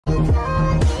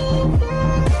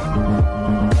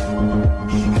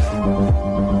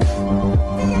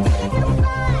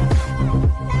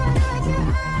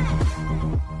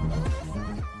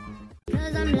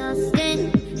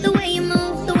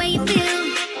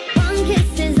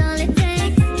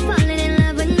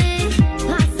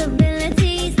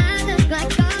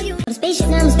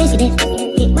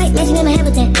White matching in my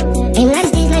habitat. Aim a lot of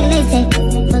sticks like a laser tag.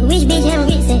 Fuck a rich bitch, have a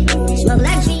rich set. Smoke a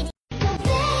lot of trees.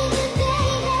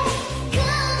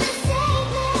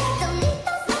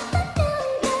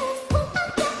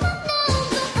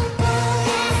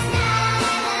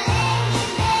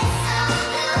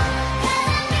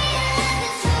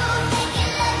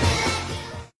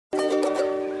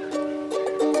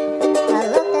 I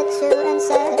looked at you and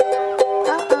said,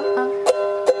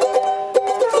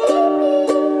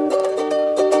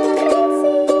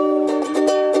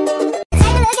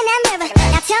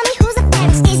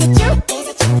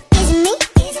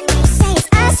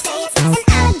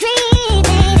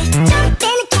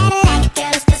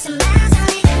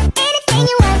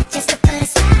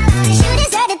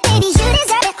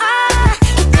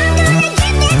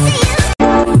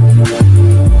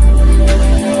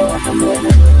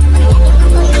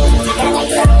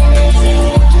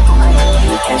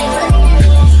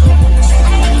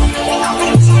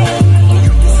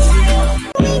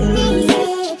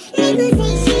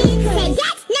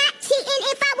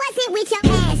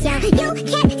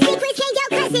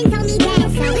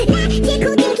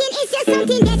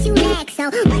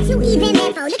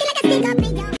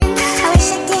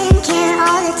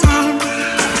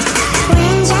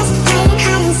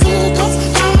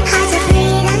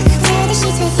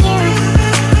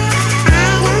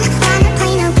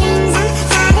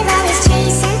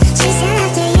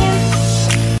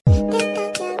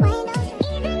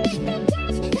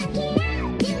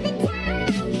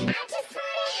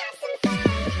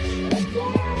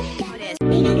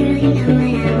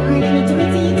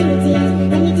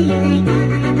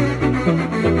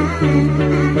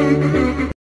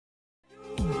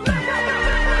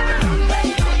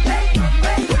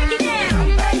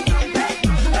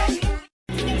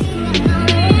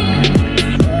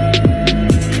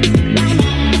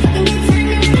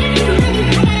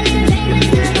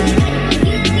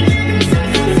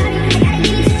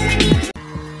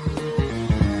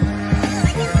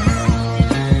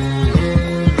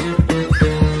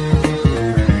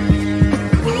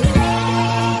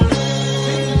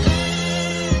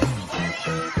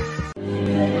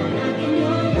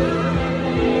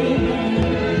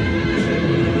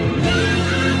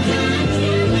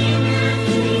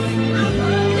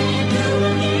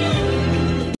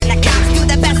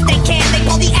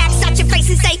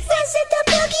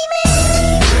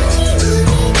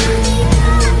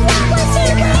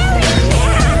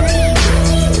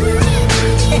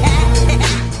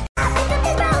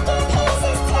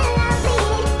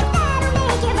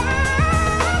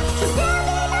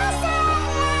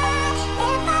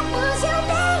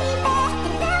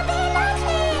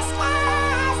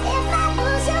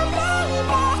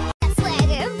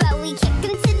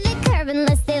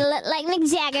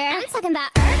 I'm talking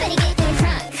about everybody getting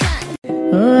drunk.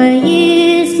 Oh, I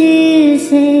used to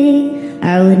say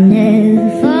I would never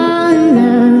fall in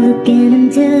love again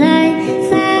until I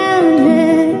found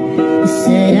her. I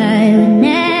said I would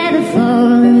never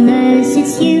fall unless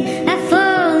it's you I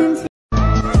fall into.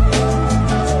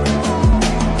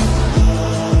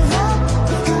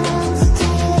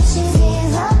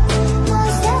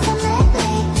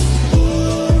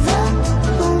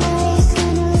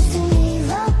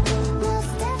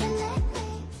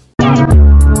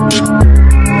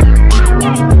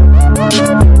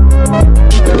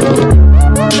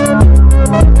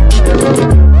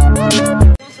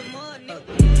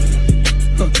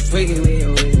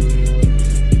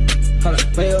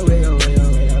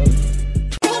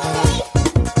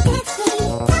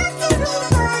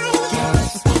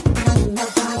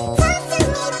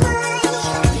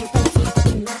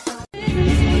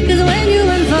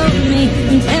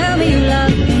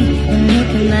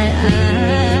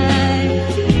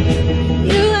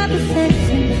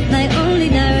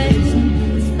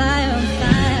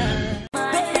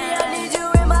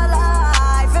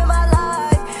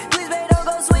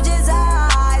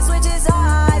 Switches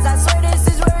eyes, I swear this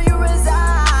is where you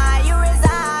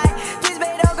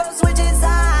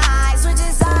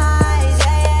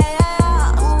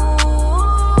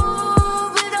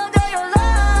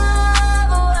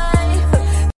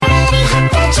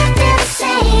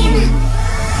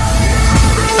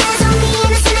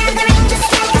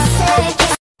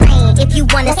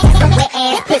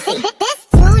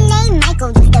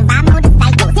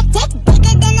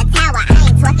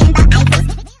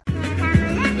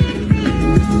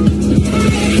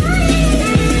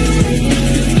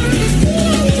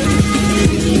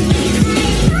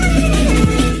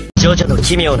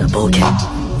奇妙な冒険。ア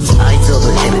イズ・オ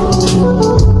ブ・ヘブン。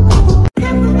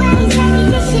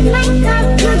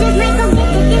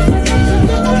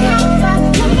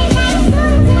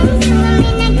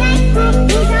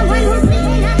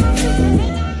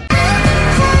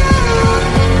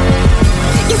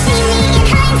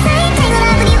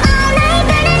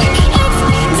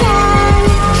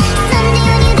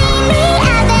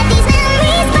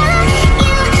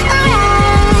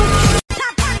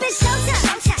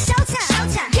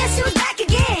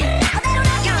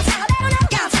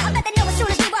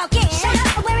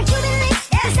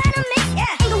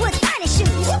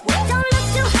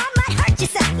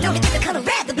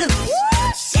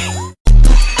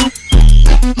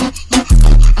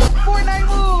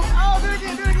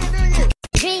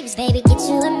Baby, get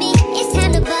you and me, it's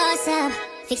time to boss up.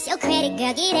 Fix your credit,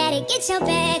 girl, get at it, get your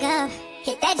bag up.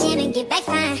 Hit that gym and get back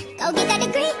fine. Go get that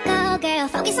degree, go girl,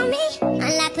 focus on me.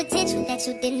 Unlock potential that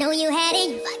you didn't know you had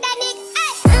in you. Fuck that nigga,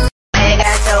 ay. Ain't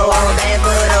got your own bad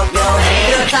foot up your hand.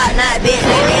 You a top knot bitch,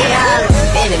 let me holler.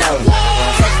 Bend it over,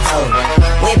 touch it over.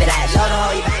 Whip it out, show the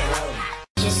hoe you bang low.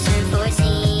 Just turned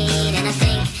 14 and I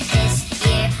think this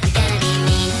year I'm gonna be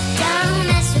mean. Don't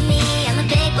mess with me, I'm a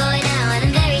big boy now and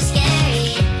I'm very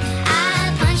scary.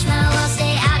 I punch my walls,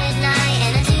 stay out at night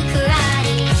and I do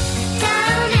karate.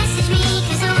 Don't message me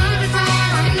cause I won't reply, I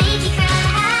wanna make you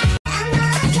cry. I'm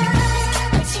not sure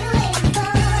what you waiting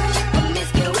for.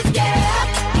 Promiscuous girl,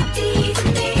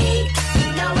 teasing me. You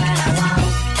know what I want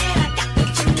and I got what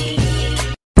you need.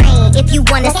 If you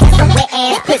wanna see some wet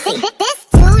ass pussy. This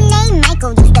dude named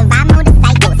Michael used to ride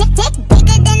motorcycles. Dick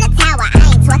bigger than a tower, I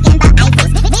ain't talking about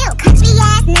Eiffels. Real country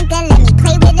ass nigga, let me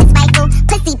play with his rifle.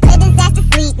 Pussy put his ass to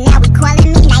sleep, now we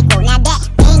calling me Nyko. Now that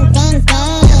bang, bang,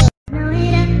 bang. Know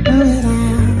it out.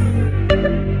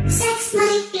 Sex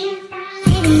money,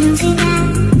 baby, don't you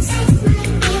got? Sex money,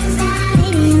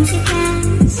 baby, don't you got?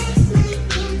 Sex money,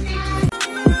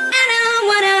 I don't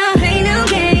wanna play no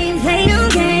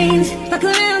games, fuck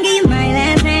around, give you my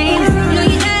last name. You know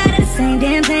you got the same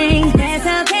damn thing. That's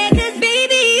okay, cause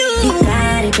baby you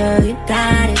got it, girl, you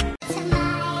got it.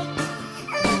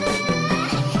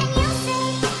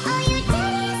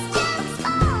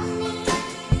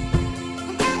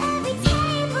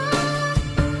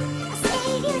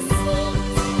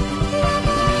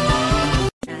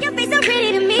 Your face so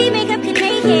pretty to me, makeup can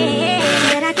make it.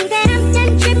 But I think that I'm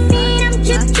done tripping, I'm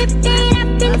tripping,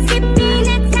 I've been sipping.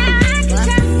 That's how I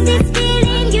control this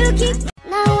feeling you keep.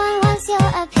 No one wants your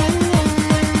opinion.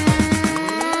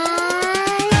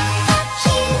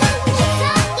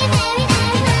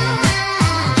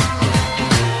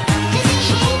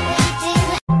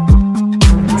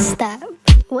 Stop.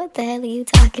 What the hell are you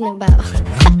talking about?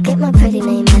 Get my pretty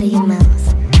name out of your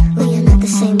mouth. We are not the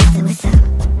same with or without.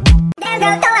 damn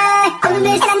girl, do it. I'm the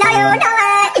bitch and I know you know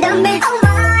it. You done bitch, oh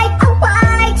my,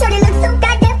 shorty look so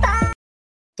goddamn fine.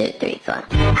 2, 3, 4.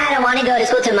 I don't wanna go to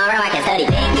school tomorrow, I can study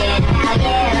thinking about you.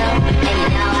 And you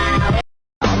know I will.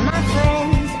 All my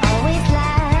friends always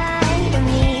lie to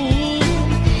me.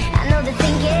 I know the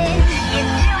thinking. You do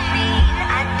mean I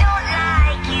don't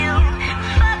like you.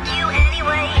 Fuck you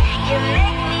anyway. You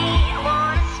make me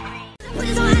wanna scream. Put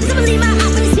it on, I just believe my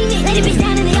eyes when it's seen it. Lay the bitch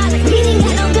down in the yard like cleaning. I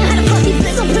don't know how to fuck these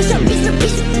flips. Gon' push up, bitch, little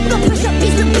bitch. Gon' push up,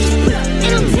 bitch, little bitch. Put up,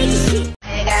 and I'm taking shit.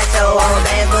 Ain't got your own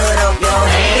bad foot up your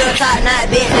hand. You a top knot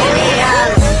bitch, let me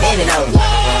holler. Bend it over,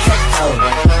 touch it over.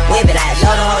 Whip it out,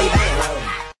 show the hoe you bang low.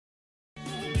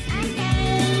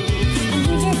 And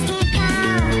you just keep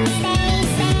calm, stay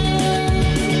safe.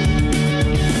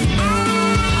 I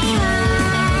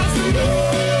was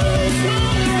loose, man,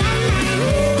 I'm not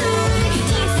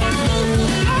can't stop thinking of you.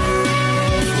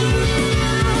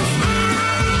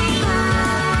 I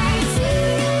was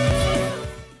loose.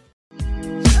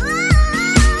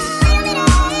 Wait a minute,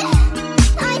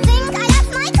 I think I lost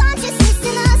my consciousness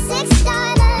in a sixth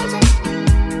dimension.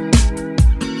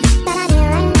 But I'm here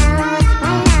right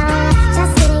now,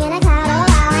 just sitting in a cloud. Oh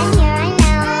wow, I'm here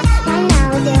right now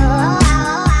with you. Oh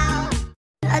wow.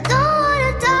 I don't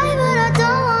wanna die, but I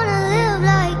don't wanna live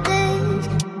like this.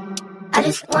 I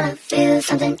just wanna feel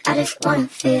something. I just wanna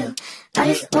feel. I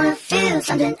just wanna feel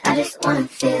something. I just wanna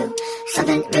feel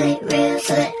something really real,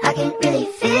 so that I can really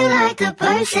feel like a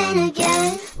person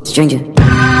again. Stranger. Still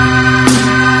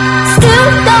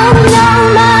don't know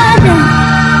my name.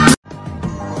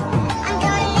 I'm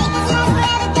gonna make this last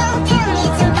forever. Don't tell me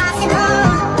it's impossible.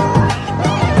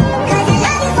 'Cause I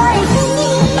love you for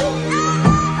infinity.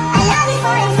 I love you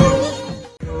for infinity.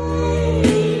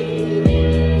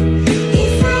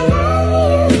 If I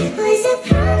love you was a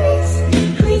promise,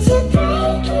 would you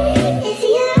break it if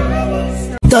you're honest?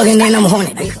 Thuggin' and I'm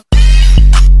horny.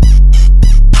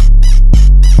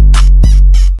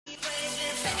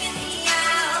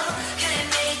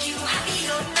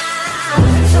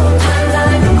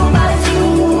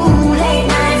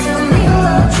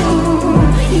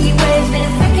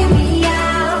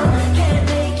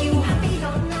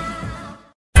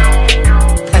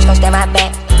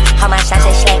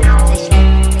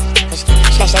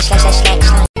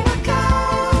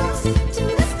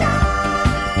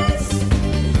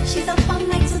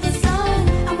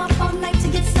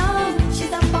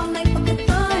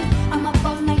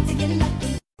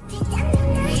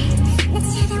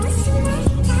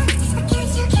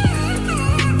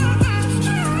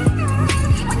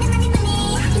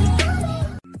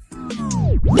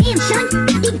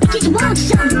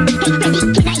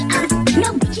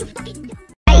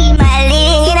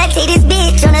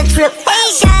 flip. Hey,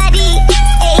 shawty,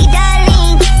 hey,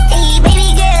 darling, hey,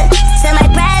 baby girl, so my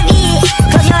private.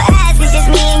 Close your eyes, it's just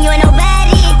me and you and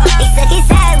nobody. They suck it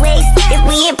sideways, if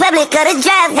we in public or the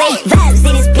driveway. Vibes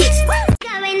in this bitch.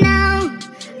 Right now,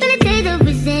 but the days of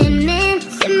resentment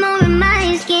sit more in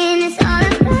my skin. It's all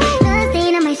about the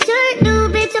stain on my shirt, new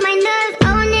bitch on my nerves.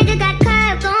 Oh, nigga got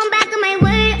curved, going back on my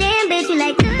word. Damn, bitch, you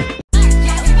like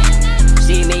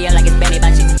See me, you like it's Benny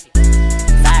Bunch.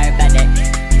 Sorry about that.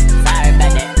 Sorry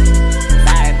about that.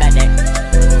 Sorry about that.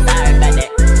 Sorry about that.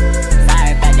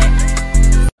 Sorry about that.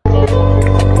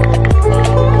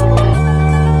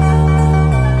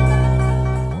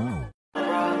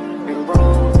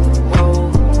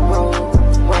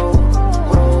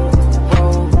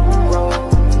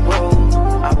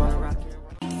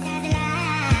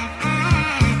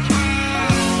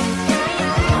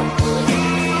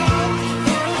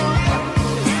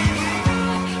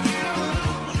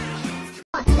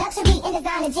 Luxury in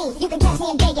designer jeans. You can catch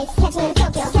me in Vegas, catch me in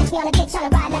Tokyo, catch me on a bitch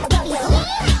tryna ride like a rodeo.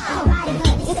 I'm a riding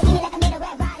hood. You can see me like a middle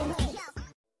red riding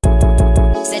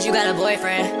hood. Said you got a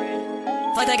boyfriend.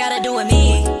 Fuck that gotta do with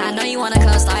me. I know you wanna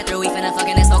come slide through. We finna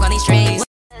fucking and smoke on these trees.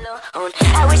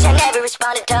 I wish I never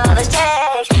responded to all those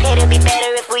texts. It'd be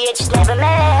better if we had just never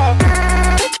met.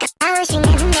 I wish we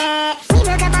never met. We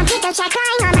broke up on pickup track,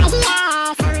 crying on my DS.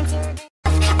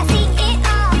 I see it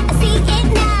all, I see it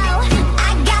now. I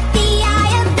got the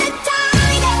eye of the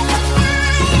tiger,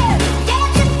 fire,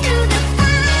 dancing through the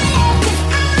fire. 'Cause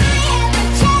I am a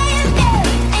champion,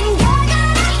 and you're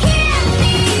gonna hear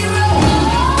me roar.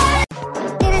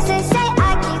 Innocent say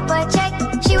I keep her check.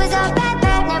 She was a bad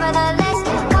bad, nevertheless.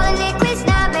 Calling it quits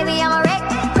now, baby, I'm a wreck.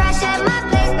 Crash at my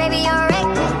place, baby, I'm a wreck.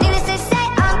 Innocent say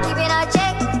I'm keeping her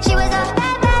check. She was a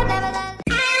bad bad, nevertheless.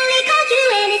 I only called you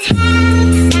when it's hot,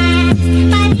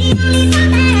 but the only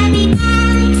time that I be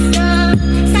hot. So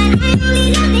sad, I only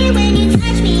love it when you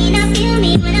touch me. Now feel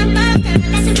me when I'm fucked up.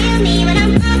 That's a real me. When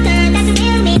I'm fucked up, that's a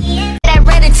real me. Yeah. That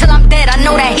read it till I'm dead, I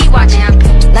know that he watching.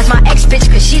 That's my ex bitch,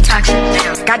 cause she toxic.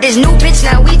 Got this new bitch,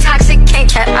 now we toxic. Can't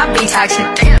cap, I be toxic.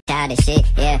 Childish shit,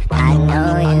 yeah. I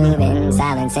know you've been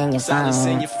silencing your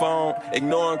phone.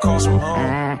 Ignoring calls from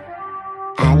home.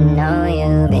 I know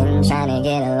you've been trying to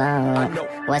get along.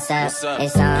 What's up?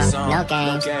 It's on. No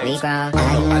games. We grown. I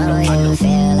know you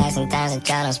feel like sometimes that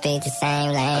y'all don't speak the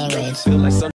same language.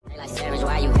 Like Savage,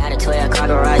 why you got a 12-car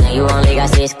garage and you only got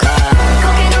 6 cars?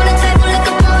 Cocaine on the table, look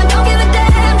upon. Don't give a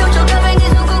damn. Don't your girlfriend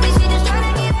is no goofy. She just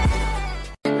tryna get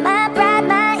My pride,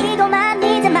 my ego, my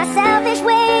needs, and my selfish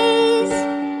ways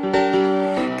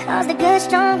caused a good,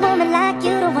 strong woman like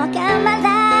you to walk out my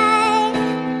life.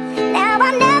 Now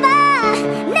I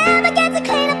never get to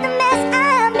clean up the mess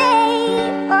I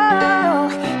made. Oh,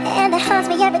 and it haunts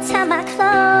me every time I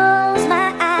close my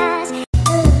eyes.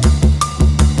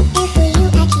 If for you,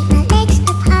 I keep my legs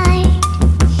apart.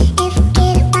 If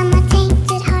get up on my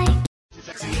tainted heart.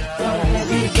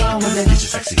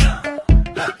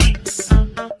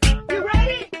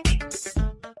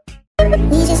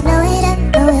 We just blow it up,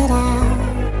 blow it out.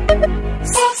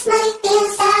 Sex, money,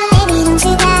 inside. Baby, don't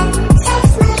you cry. Sex,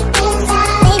 money,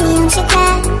 inside. Baby, don't you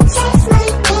cry. Sex,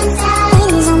 money, inside.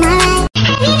 Ladies on my right.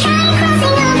 Every time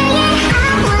crossing over, yeah.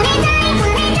 I want it, die, but don't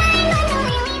really want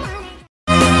it.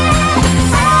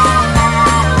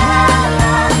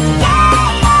 Yes,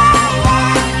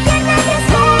 I can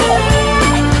stay here.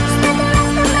 Spend the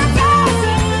rest of my days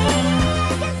here.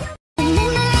 And then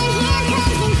my hand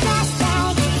comes in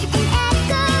flashback. And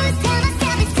echoes tell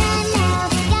myself it's time now.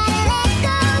 Gotta let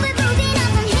go, we're moving on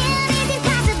from here. Is it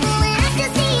possible when I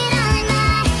still see it all in my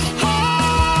head?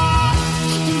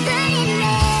 You're burning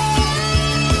me.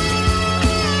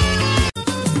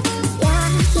 Yeah,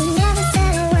 you never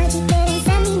said a word, you didn't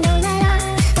send me no letter.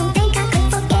 Don't think I could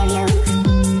forgive you.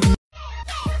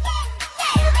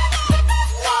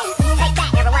 Take that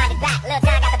and rewind it back. Lil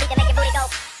John got the beat to make your booty go.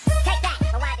 Take that,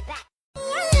 rewind it back.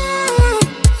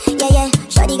 Yeah, yeah,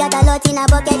 shorty got a lot in her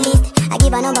bucket list. I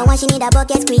give her number one, she need a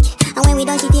bucket squeak. And when we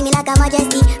done, she feel me like a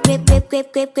majesty. Grip, grip,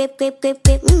 grip, grip, grip, grip, grip,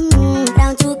 grip.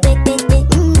 Round two, quick, quick, quick.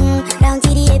 Round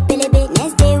TD, hip, billy, bit.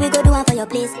 Next day we go do one for your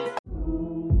place.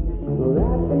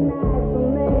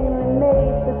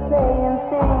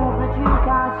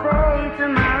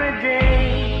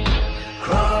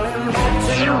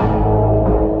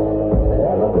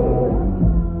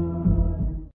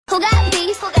 Who got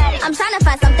beef? I'm trying to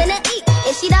find something to eat.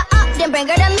 If she the up, then bring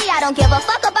her to me. I don't give a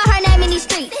fuck about her name in these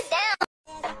streets. Sit down.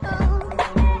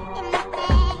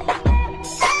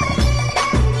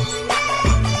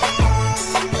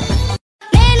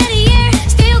 Man of the year,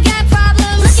 still got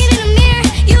problems. Looking in the mirror,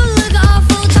 you look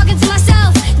awful. Talking to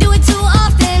myself, do it too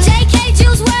often. JK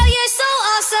Juice WRLD, you're so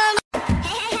awesome.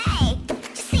 Hey,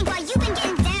 just think while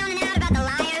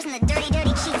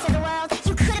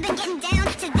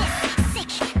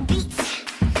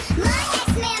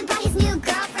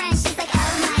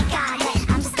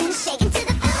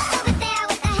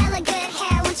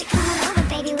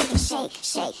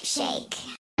shake.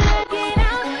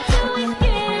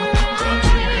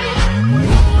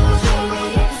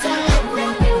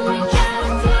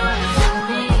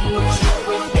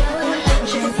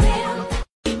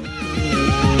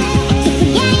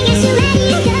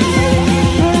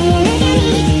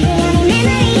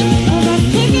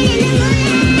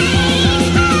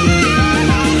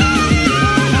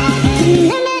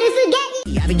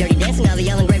 I be dirty dancing, I'll be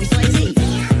yelling gravy so easy.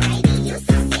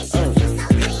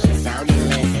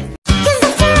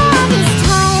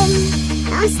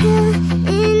 I'm still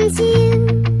into you.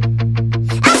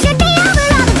 I should be over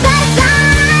all the butterflies,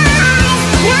 but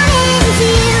I'm into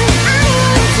you.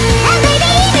 And baby,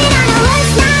 even on the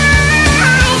worst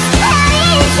nights, but I'm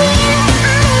into you.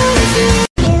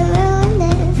 You ruined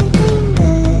everything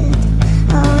good.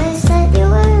 Always said you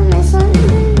were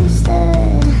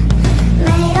misunderstood.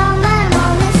 Made all my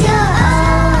moments your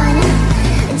own.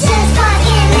 Just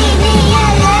fucking leave me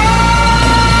alone.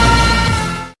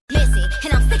 Missy,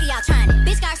 and I'm sick of y'all trying it.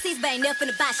 Bitch got seats, but ain't never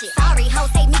finna buy shit. Sorry,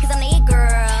 hoes hate me cause I'm the it girl.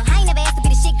 I ain't never asked to be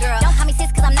the shit girl. Don't call me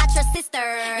sis cause I'm not your sister.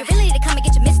 You really need to come and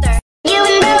get your mister. You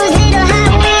and those little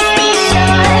high-waisted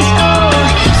shorts. Oh,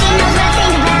 she knows what I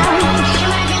think about.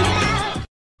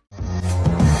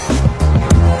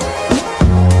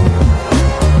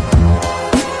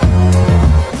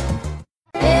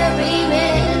 Every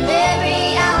minute,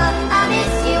 every hour, I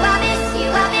miss you, I miss you,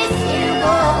 I miss you.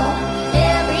 Oh,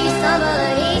 every summer,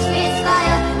 each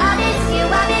misfire, I miss you,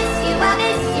 I miss you, I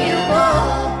miss you.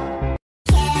 Oh.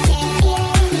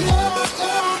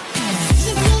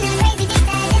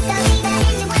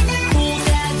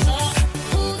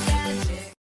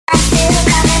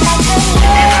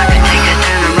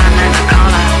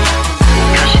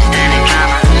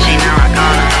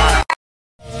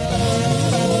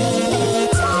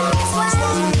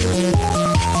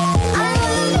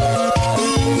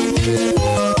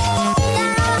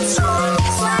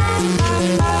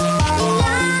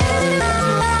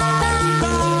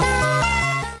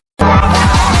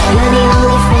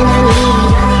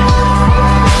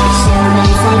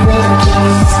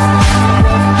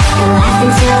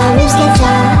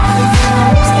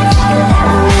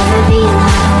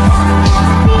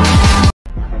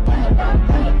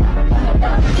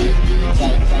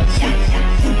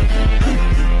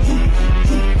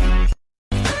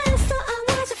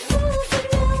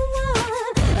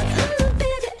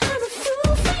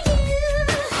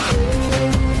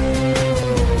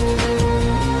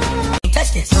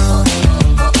 Touch this.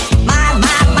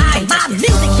 My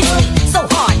music hits me so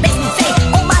hard, makes me say,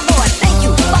 oh my Lord, thank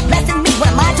you for blessing me. What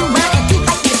am I to run and do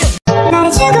like you do?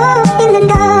 Let you go in the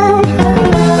dark.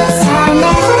 So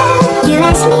never you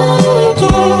ask me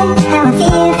again how I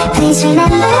feel. Please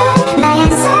remember my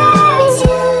answer is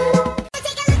you.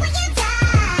 Take a look what you've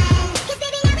done. 'Cause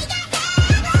baby now we got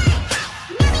problems.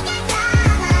 Now we got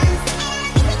problems. And I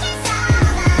think we can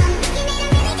solve them. You made a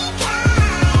really big cut.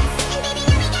 And baby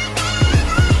now we got problems.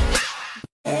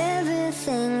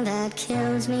 Everything that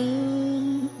kills me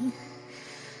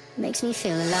makes me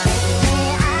feel alive.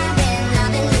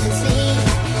 I've been losing sleep,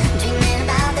 dreaming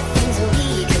about the things that we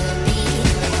could be.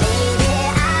 Baby,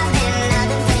 I've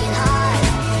been playing hard.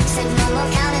 Said no more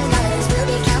counting dollars, we'll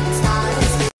be counting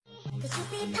stars. Could you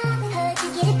be poppin', heard you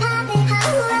get it poppin'?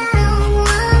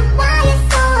 Why you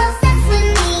so obsessed with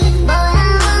me? Boy, I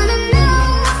wanna know.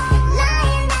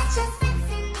 Lying that you're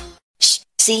sexing me. Shh,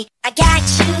 see, I got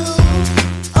you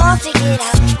all figured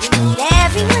out. You need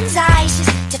everyone's eyes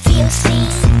just to feel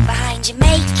seen behind your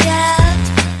makeup.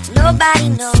 Nobody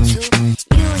knows who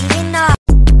you even are.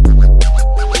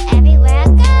 Everywhere I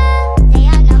go, they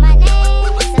all know my name.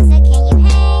 So can you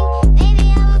hang? Baby,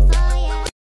 I will for ya.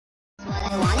 What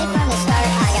I wanted from the start,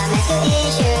 I got mental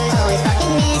issues. Always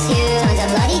fucking miss you. Tons of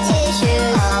bloody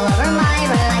tissues all over my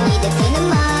room. I need to clean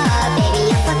them up. Baby,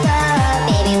 I'm fucked up.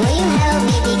 Baby, will you help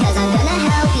me? Because I'm gonna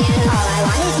help you. All I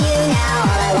want is you now.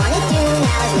 All I wanna do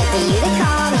now is wait for you to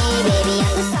call me. Baby,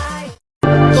 I'm so sorry.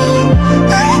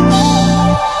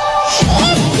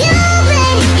 If you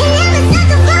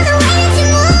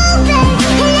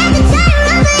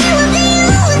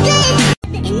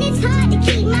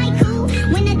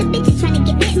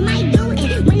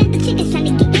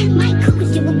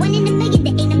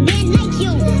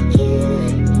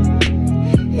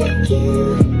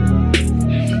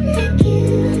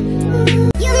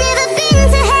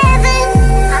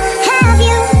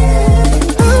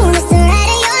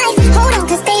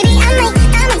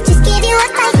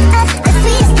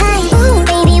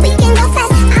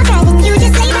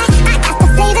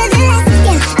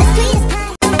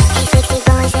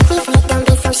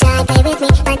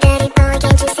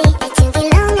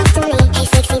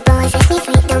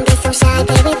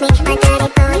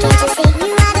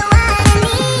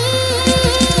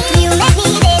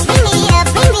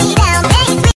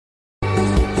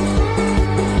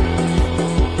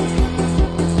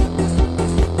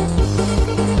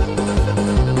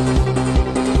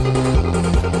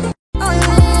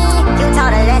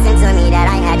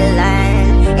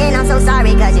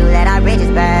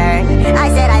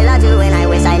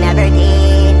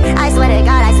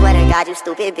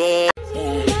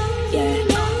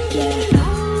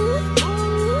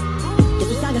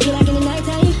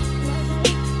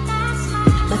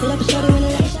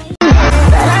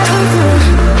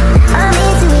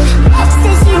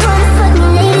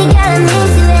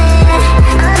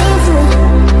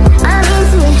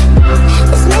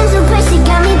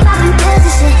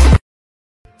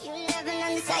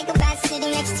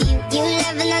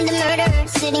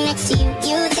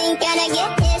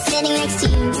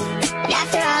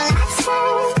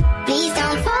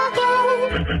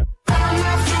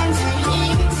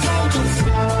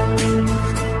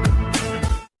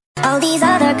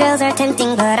your girls are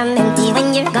tempting, but I'm empty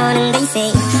when you're gone. And they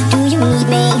say, do you need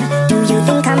me? Do you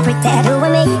think I'm pretend? Do I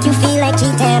make you feel like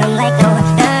cheating? I'm like, no,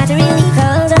 not really,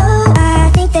 cause oh, I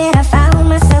think that I found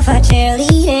myself a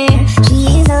cheerleader.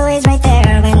 She is always right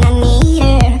there when I need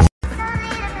her.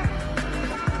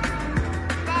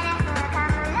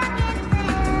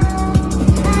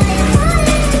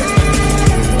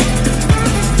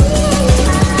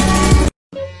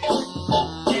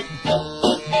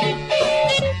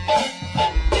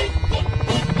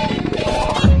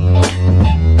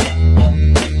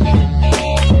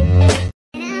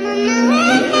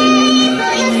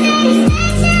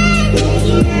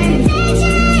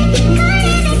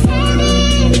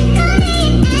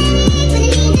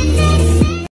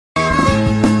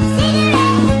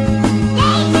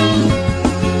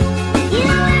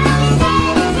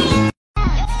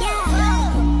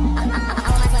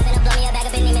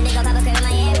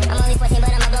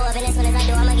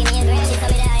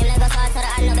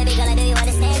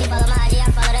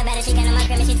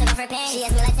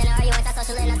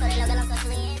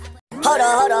 Hold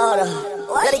on.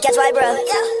 Let me catch my breath.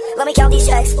 Let me count these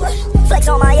checks. Flex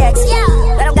on my ex.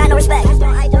 I don't got no respect.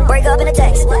 Break up in a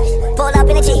text. Pull up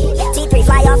in a G. T3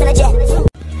 fly off in a jet.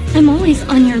 I'm always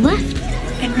on your left,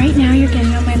 and right now you're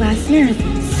getting on my last nerve.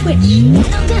 Switch.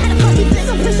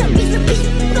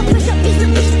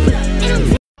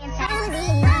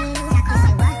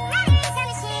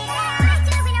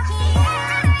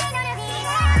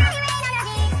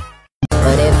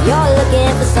 But if you're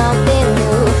looking for something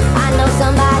new, I know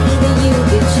somebody that you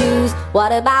could choose.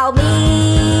 What about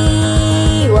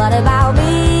me? What about me?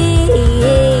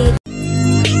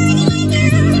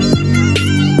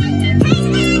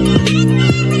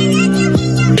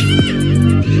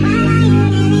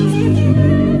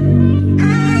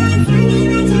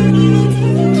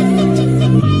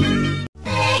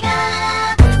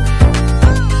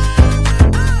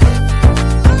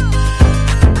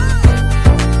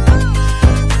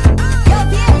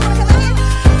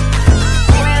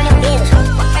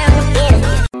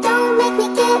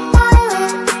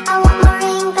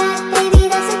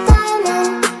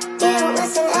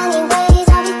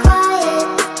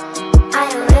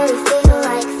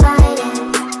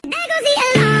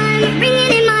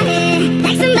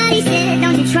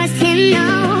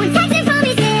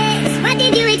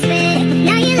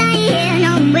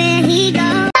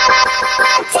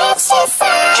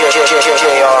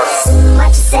 What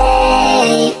you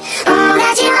say? Oh,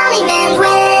 that you only meant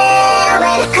well,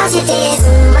 but cause you did.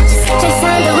 What you say? Just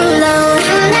under alone,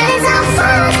 that is all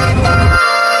for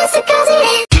us, because it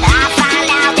is. I find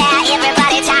out that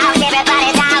everybody talks.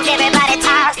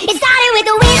 It started with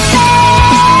a whisper,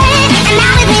 and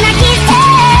now it's when I kissed her,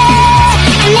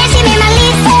 and then she made my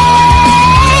lips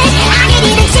hurt. I give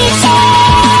you the cheat sheet,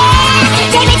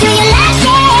 take me to your last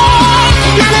shit.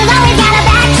 Mama's always got a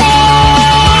back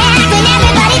check when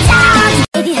everybody talks.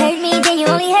 If you hurt me, then you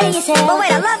only hurt yourself. But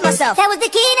wait, I love myself. That was the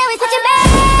key, now it's such a bad.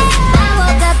 I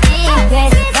woke up in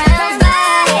Chris Brown's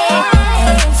body.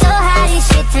 So how this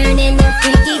shit turned into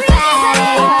Freaky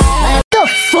Friday? The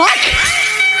fuck?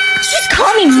 She's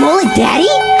calling me Mullet Daddy?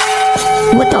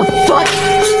 What the fuck?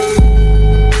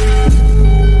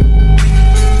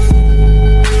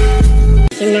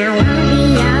 You now wanna be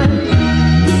young.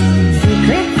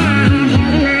 Secret I held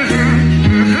in my heart.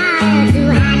 Too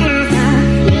high now, so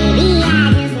maybe I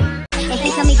just want. They can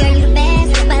tell me, girl, you the best,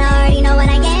 but I already know what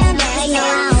I am. They know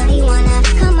I only wanna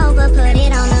come over, put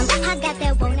it on them. I got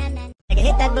that whoa, nah, nah.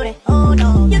 Hit that booty. Oh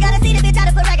no. You gotta see the bitch how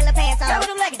to put regular pants on.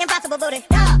 Impossible booty.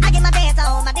 I get my dance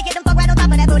on. My dick hit them fuck right on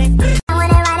top of that booty. I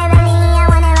wanna ride a bunny, I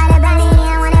wanna ride a bunny,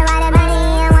 I wanna ride a bunny,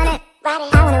 I wanna ride it. I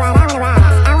wanna ride, I wanna ride,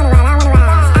 I wanna ride, I wanna ride, I wanna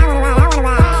ride, I wanna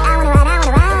ride, I wanna ride, I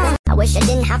wanna ride. I wish I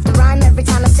didn't have to rhyme every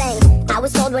time I sang. I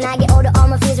was told when I get older all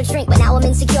my fears would shrink, but now I'm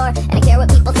insecure and I care what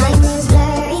people think. My name's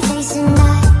blurry face and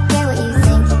I care what you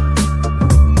think.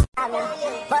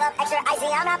 Pull up extra icy,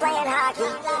 I'm not playing hockey.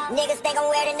 Niggas think I'm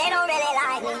weird and they don't really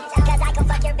like me. Cause I can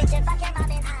fuck your bitch and fuck your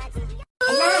mom and auntie.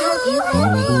 And I hope you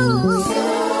always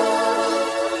fell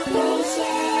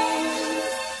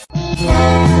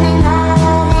in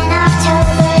love in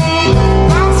October.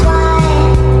 That's why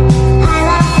I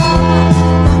left them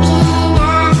looking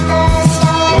at the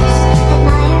stars,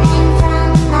 admiring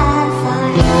from afar.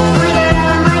 My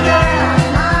girl, my girl,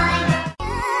 my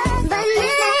girl. But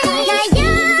now I got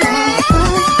you.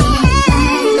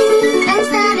 I'm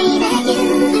sorry that you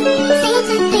seem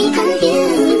to be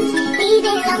confused. He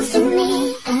belongs to me,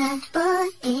 boy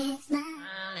is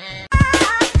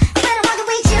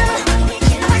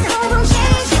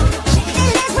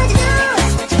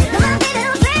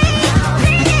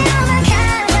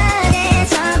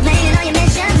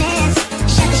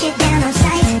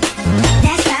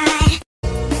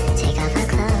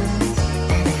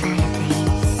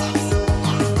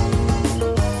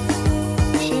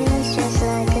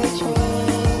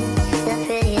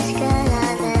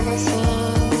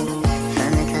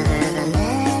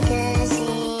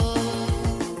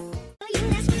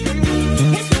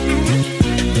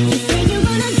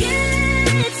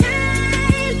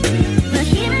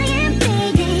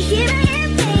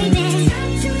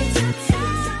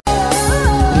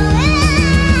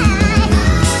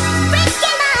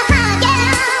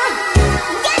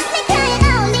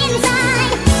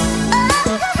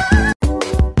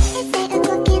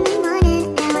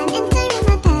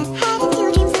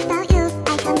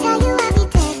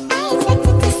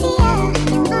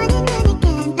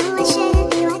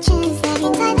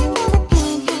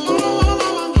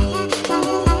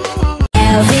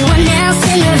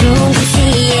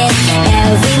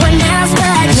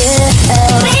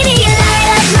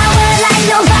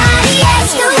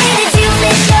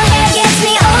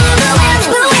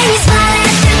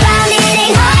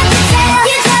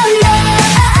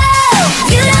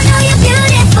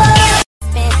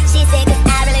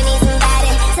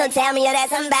tell me you're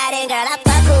that somebody. Girl, I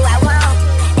fuck who I want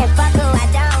and fuck who I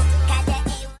don't. Got that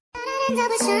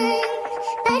Double shine,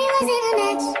 but it wasn't a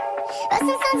match. Wrote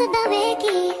some songs about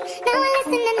Ricky, now I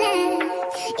listen to them.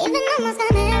 Even almost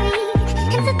got married,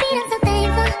 and for Pete I'm so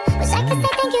thankful. Wish I could say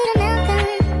thank you to Malcolm,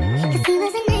 cause he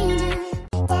was an angel.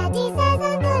 Daddy says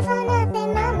I'm good for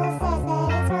nothing, mama says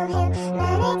that it's from him.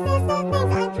 My ex sister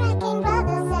thinks I'm cracking,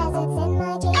 brother says it's in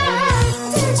my genes.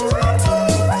 Don't you want to?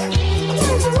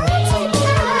 Don't you want to?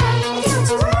 Don't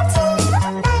you want to?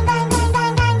 Bang, bang, bang,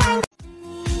 bang, bang, bang.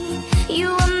 You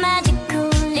are magical,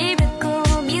 lyrical,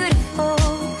 beautiful.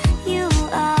 You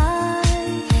are,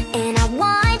 and I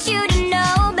want you to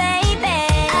know, baby.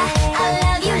 I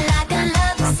love you like a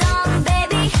love song,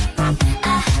 baby.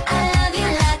 I love you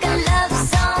like a love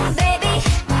song, baby.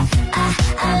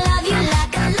 I love you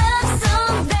like a love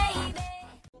song, baby.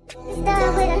 Start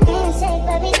with a handshake,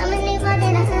 but we coming need more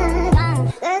than a hug.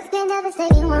 Girls can't never say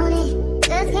they want it.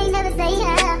 Girls can't never say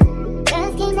yeah.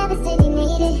 Girls can't never say they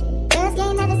need it. Girls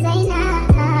can't never say nah.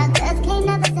 Girls can't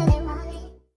never say they want it.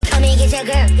 Come and get your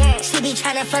girl, she be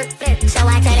tryna flirt. So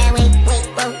I tell that wait, whoa,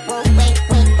 whoa, wait,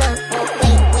 whoa.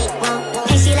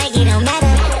 And she like it don't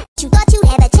matter. You thought you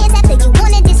had a chance after you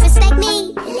wanna disrespect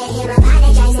me. Let him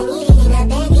apologize and eat it in a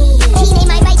baggie. He ain't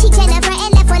my right cheek, Jennifer,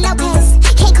 and left for Lopez.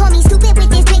 Can't call me stupid with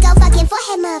this big old fucking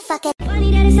forehead, motherfucker.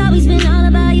 Funny that it's always been all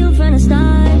about you from the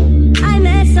start. I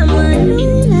met someone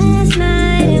new last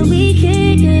night and we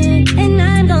kicked it, and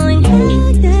I'm going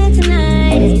back there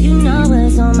tonight. And you know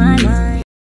what's on my mind.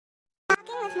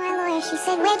 Talking with my lawyer, she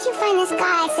said, where'd you find this guy?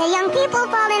 I said, young people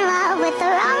fall in love with the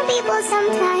wrong people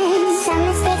sometimes. Some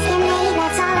mistakes get made,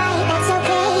 that's alright, that's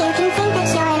okay. You can think that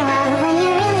you're in love when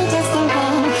you're really just in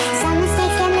pain. Some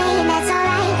mistakes get made, that's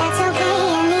alright, that's okay.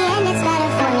 In the end, it's better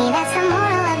for me, that's the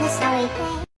moral of the story.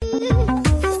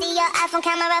 See your iPhone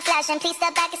camera flashing. Please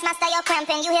step back, it's my style, you're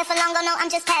cramping. You here for long, oh no, I'm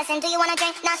just passing. Do you wanna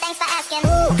drink? Nah, thanks for asking.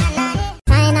 Ooh, I'm not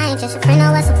it. I ain't just a friend,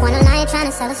 no, what's the point of lying? Trying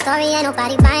to sell a story, ain't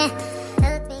nobody buying.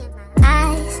 Look me in my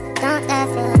eyes, don't that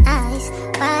feel nice?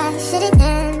 Why should it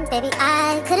end? Baby,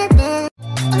 I could've been.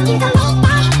 And you gon' make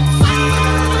that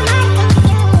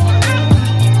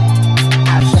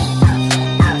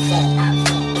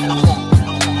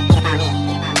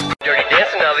Dirty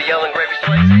dancing, now the yelling gravy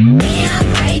Swayze. Yeah,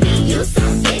 baby, you so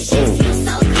vicious, you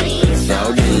so clean, so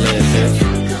delicious.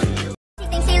 She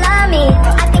thinks she love me,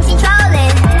 I think she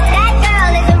trolling. That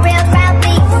girl is a real crowd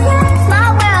thief. Small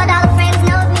world, all the friends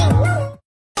knows me.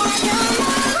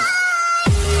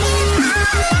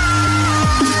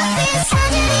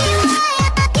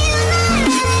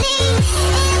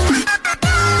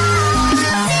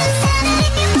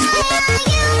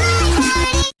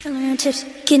 Around tips,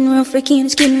 getting real freaky and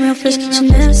it's getting real frisky. She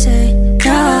never say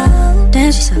no,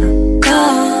 then she so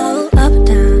go up and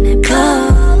down and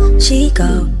go. She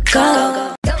go.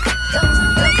 Go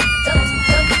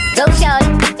shorty,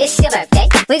 it's your birthday.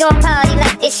 We gon' party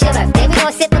like it's your birthday. We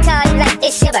gon' sip Bacardi like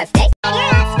it's your birthday. You're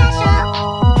not special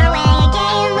for weighing a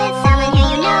game with someone who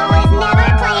you know was never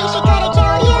playing. She could've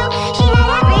killed you. She had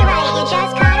every right. You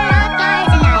just caught her off guard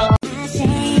tonight. I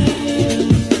say,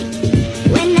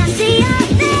 when I see your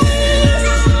face,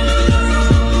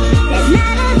 there's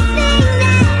not a thing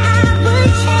that I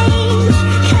would change.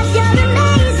 'Cause you're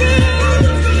amazing,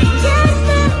 just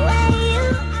the way you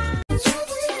are.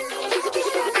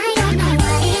 I don't know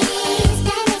what it is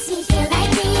that makes me feel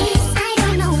like this. I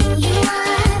don't know who you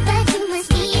are, but you must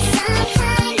be some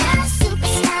kind of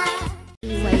superstar.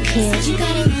 White kids, You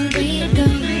got it one way to go.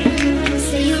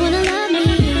 Say you wanna love me,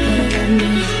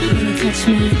 wanna touch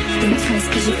me. Think twice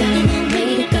 'cause you got a long way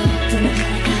to go. Don't know how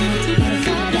to act, better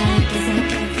fall back. 'Cause I'm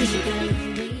back 'cause you got a long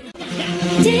way to go.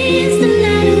 Dance the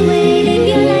night away, live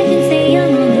your life and stay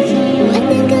young on the floor. I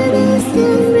think I'm gonna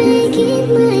stop breaking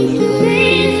my heart.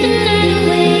 Dance the night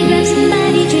away, grab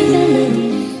somebody, drink a little.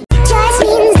 Just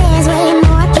means there's way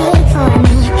more cake for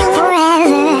me.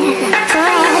 Forever. It's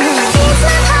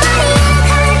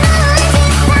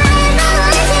my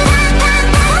party, I'm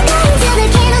coming till the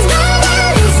candles burn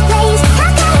down this place.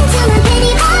 I'm going till my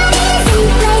pretty body's in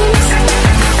flames.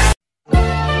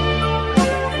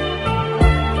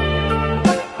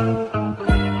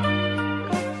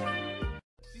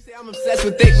 She say I'm obsessed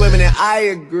with thick women, and I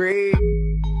agree.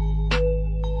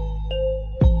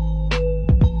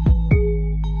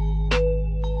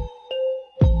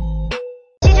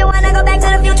 Did you wanna go back to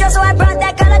the future? So I brought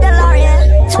that color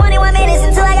DeLorean. 21 minutes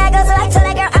until I gotta go, so I tell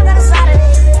that girl I'm gonna slaughter it.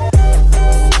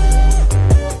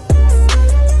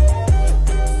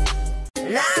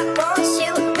 Nah, I want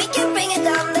you, we can bring it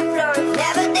on the floor.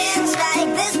 Never danced like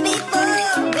this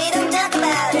before. We don't talk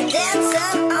about it, dance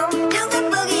on. Do the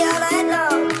boogie all night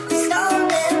long.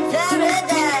 Stolen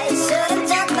paradise, should've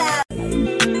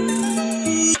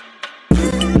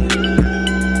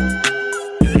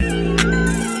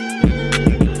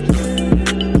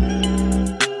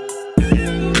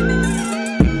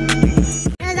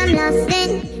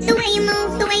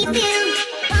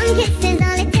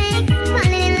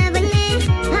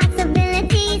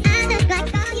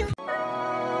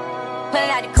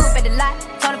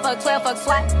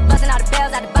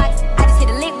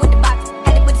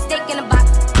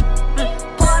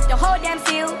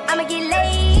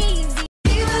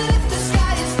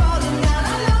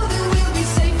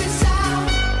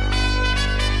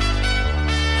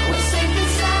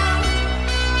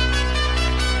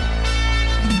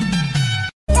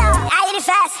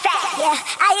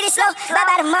slow. Bye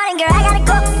bye the morning, girl, I gotta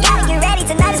go. Gotta get ready,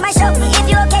 tonight is my show. If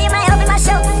you okay, you might open my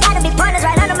show. Gotta be partners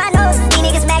right under my nose. These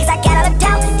niggas mad 'cause I got all the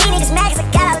doubt. These niggas mad 'cause I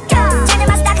got all the doubt.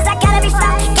 Changing my stock 'cause I gotta be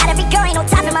flop. Gotta be girl, ain't no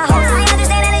top in my hole. I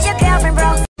understand that it's your girlfriend,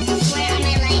 bro.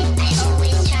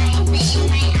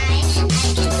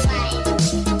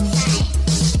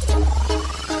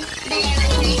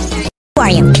 Who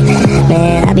are you?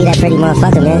 Man, I be that pretty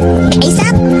motherfucker, man.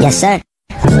 ASAP? Yes, sir.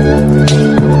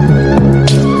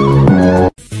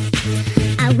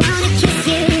 I wanna kiss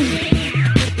you,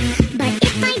 but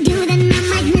if I do, then I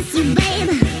might miss you, babe.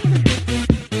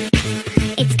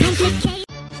 It's complicated.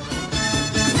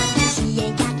 She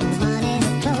ain't got no money,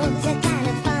 her clothes are kind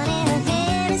of funny, her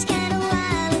hair is kind of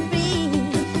wild and free.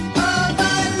 Oh,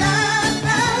 but love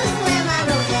knows where my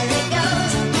rosary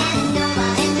goes, and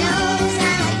nobody knows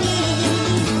like me.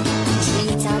 She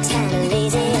talks kind of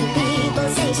lazy, and people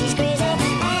say she's crazy,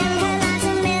 and her life's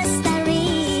a mystery.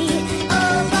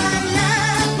 Oh, but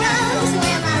love knows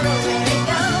where my rosary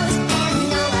goes, and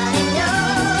nobody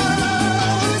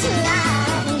knows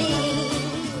like me.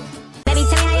 Baby,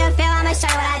 tell me how you feel, I'ma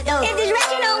show you what I do. If this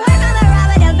ratchet don't work, I'ma rob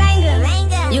with a banger.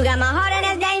 You got my heart and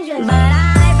that's dangerous, but I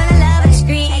fell in love with the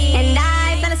street, and I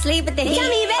fell asleep with the heat. Tell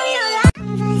me, baby, don't lie.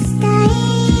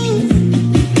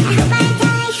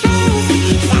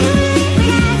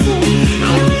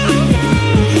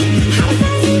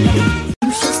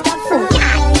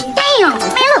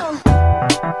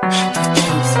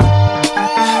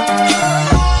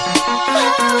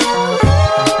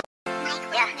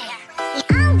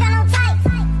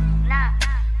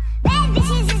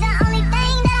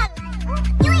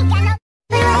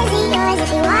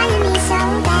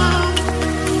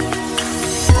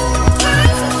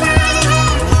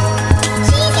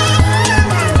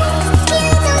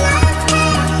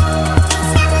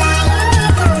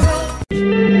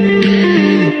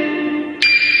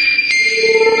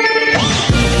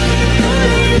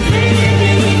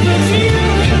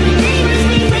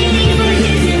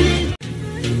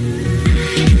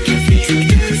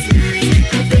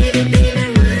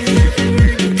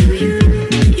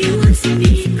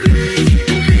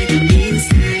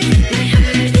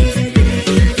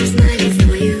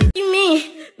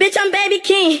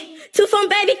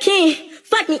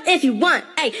 Fuck me if you want.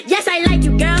 Ay, yes, I like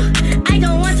you, girl. I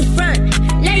don't want to front.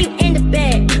 Lay you in the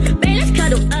bed. Babe, let's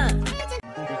cuddle up.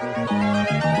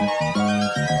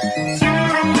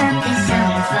 Someone wrote this song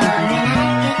before, and I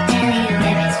could tell you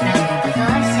where it's from.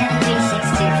 Before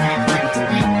 7362512,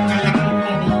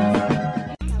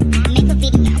 make a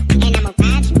video, and I'ma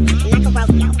ride you like a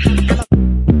rodeo.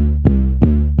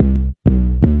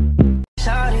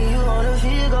 Shawty, you wanna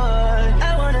feel good?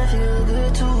 I wanna feel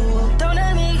good too. Don't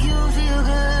let me make you feel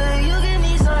good. You get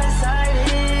me so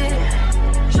excited.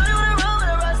 Show you wanna roll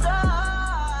with a rest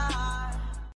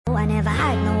I never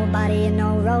had nobody and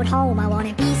no road home. I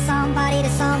wanna be somebody to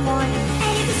someone.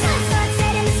 And if the sun starts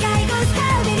setting, the sky goes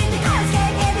cold, and if the clouds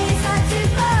get heavy and start to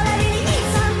fall, I really need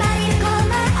somebody to call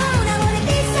my own. I wanna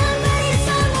be somebody to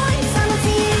someone, someone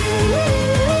to you.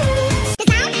 The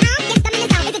sound, get them in the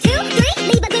sound. Is it 2, 3?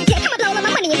 Leave a good tip. I'ma blow all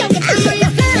my money and don't get I'm on the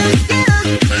floor, floor.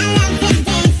 I love to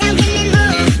dance, so give me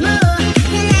more, more.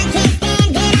 Till I can't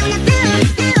stand it on the floor,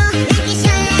 floor. Like it's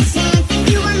your last chance. If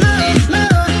you want more,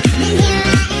 more, then here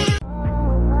I am.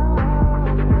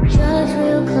 Just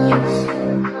real close.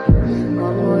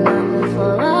 One more line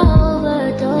before I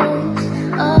overdose.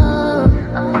 Oh,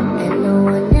 and no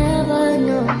one ever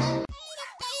knows.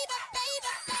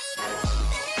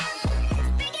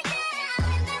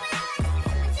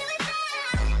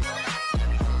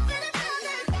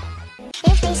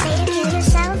 If they say to kill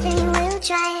yourself, then you will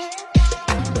try it.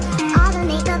 All the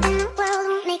makeup in the world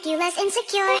won't make you less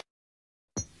insecure.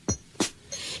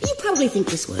 You probably think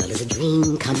this world is a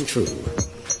dream come true,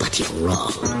 but you're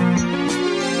wrong.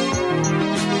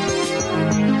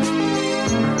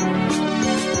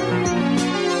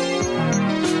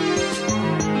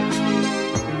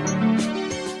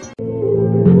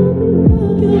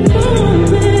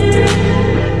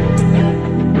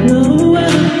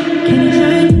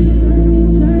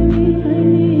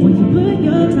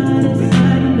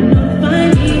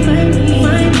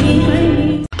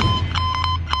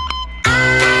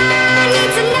 I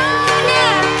need to know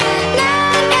now,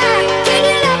 can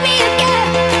you love me again?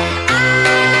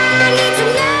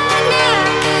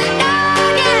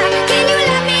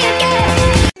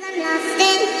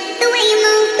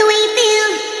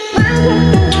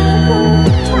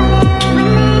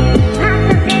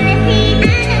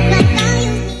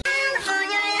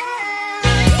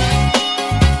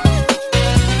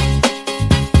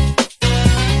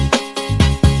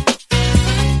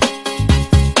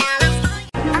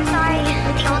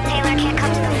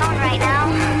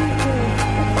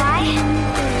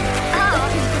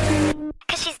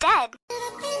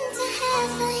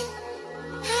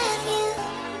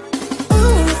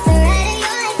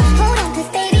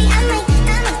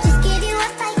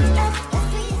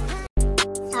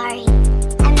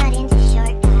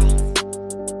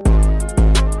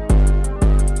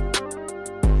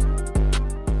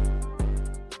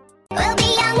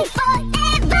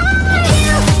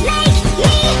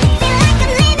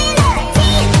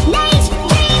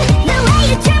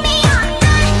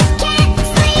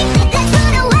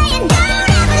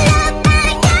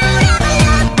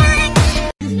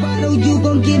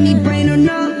 give me brain or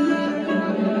no?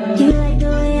 You like the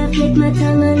way I flick my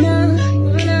tongue or no?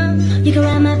 You can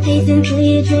ride my face until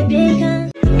you trip it, huh?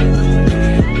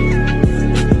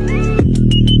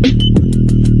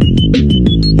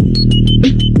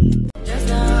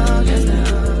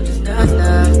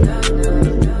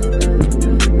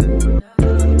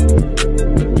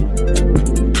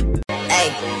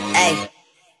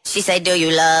 She say, do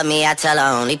you love me? I tell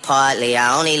her only partly.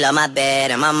 I only love my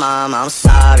bed and my mom, I'm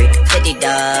sorry. 50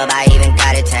 dub, I even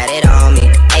got it tatted on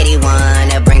me. 81,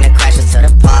 they'll bring the crashers to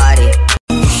the party.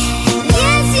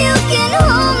 Yes, you can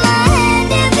hold my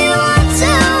hand if you want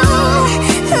to,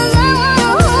 'cause I wanna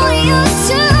hold yours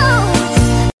too.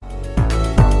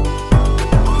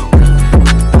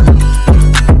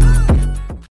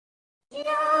 You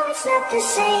know it's not the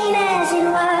same as it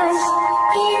was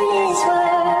in this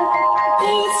world.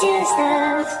 It's just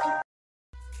us.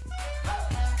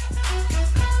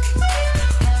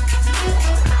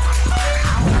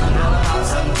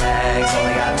 Some tags,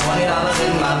 only got $20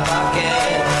 in my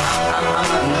pocket.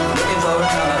 I'm looking for a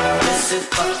color. This is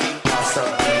fucking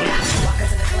awesome.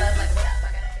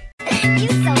 You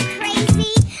so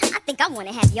crazy, I think I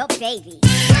wanna have your baby.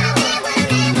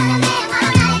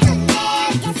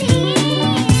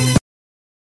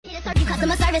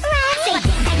 Customer service.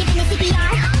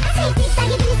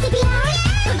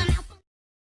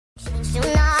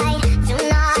 Tonight,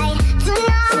 tonight,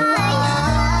 tonight.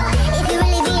 If you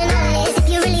really being honest, if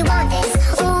you really want this,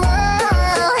 ooh,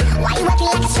 why you acting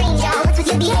like a stranger? What's with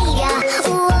your behavior?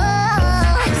 Ooh,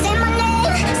 say my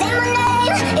name,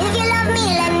 if you love me,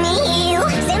 let me hear you.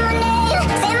 Say my name,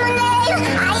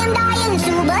 I am dying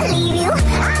to believe you.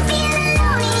 I feel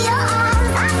alone in your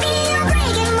arms, I feel you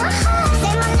breaking my heart.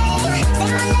 Say my name,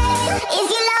 if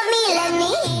you love me, let me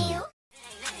hear you.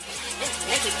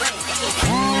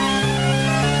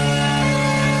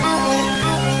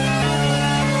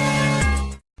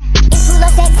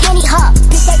 Penny hop,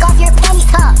 bitch take off your penny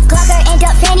top. Glocker end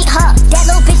up fanny hop. That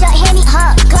little bitch up handy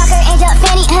hop. Glocker end up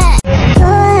fanny huh.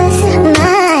 Yours,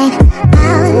 mine,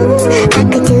 ours. I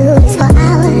could do this for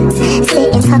hours.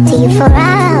 Sit and talk to you for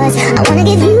hours. I wanna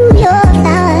give you your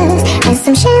flowers and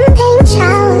some champagne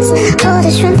showers. All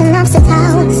the shrimp and lobster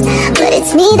towers, but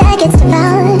it's me that gets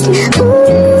devoured.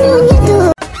 Ooh, you do.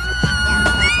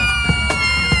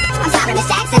 I'm sorry, Miss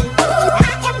Jackson.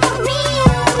 I am for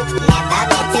real. Never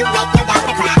meant to make your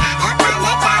daughter cry. Upon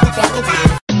the time, a trillion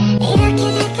times.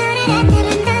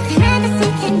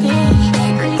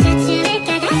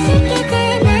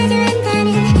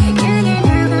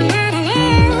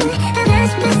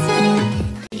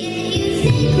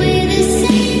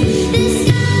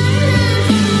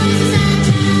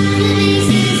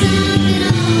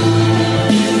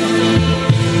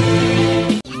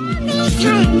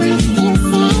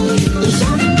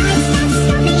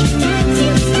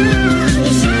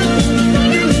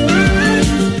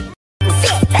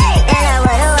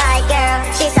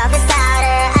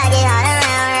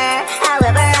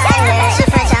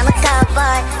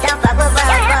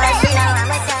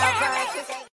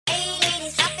 Hey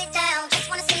ladies, drop it down, just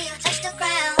wanna see you.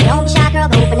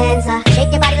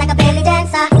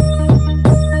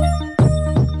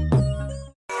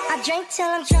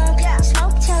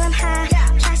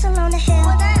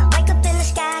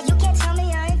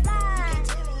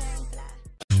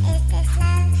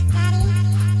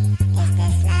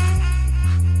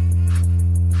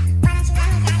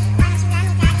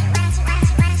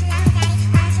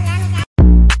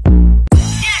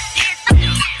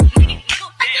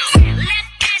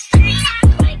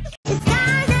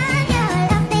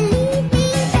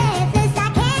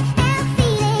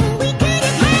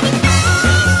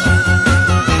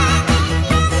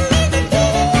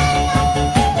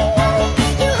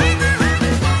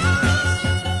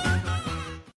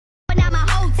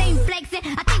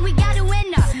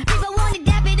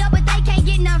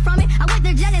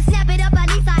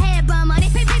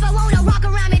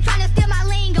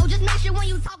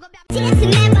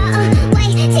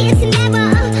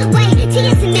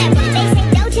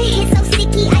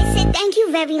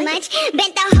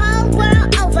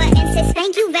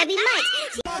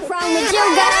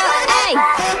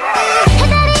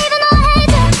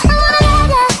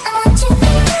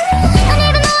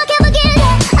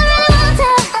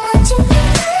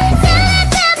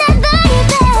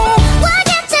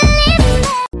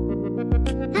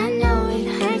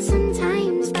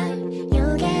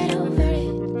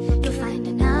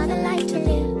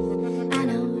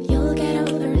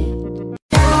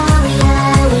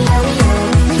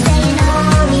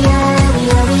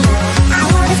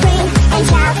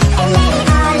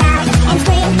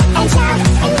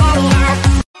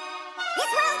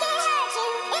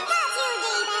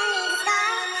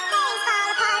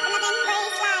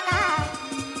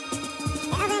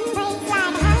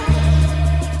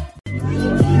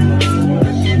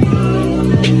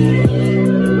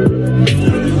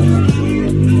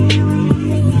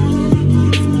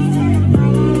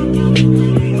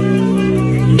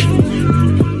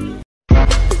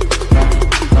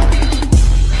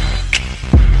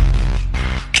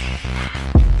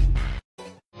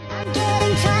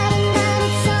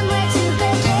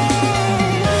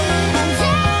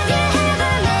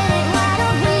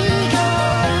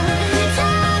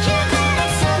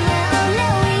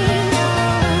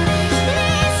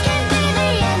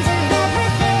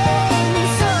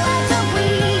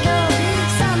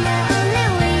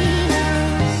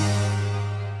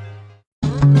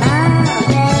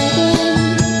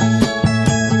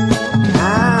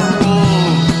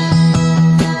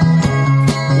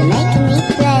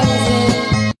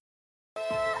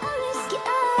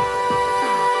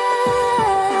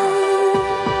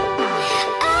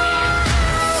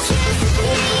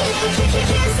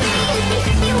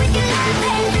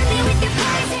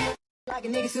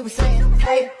 like a nigga super saiyan.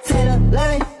 8, 10,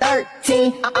 11,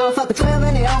 13. I don't fuck with 12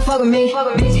 and they don't fuck with me.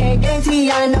 Bitch, ain't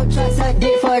guarantee, I no trust. I did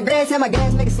it for a grand, tell my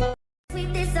gas, make it slow.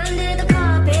 Sweep this under the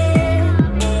carpet.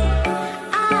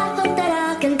 I hope that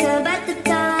I can turn back the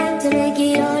time to make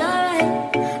it all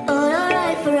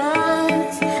alright for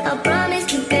us. I promise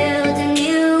to build a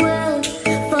new world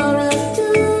for us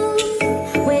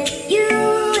two, with you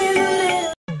in the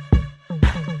middle.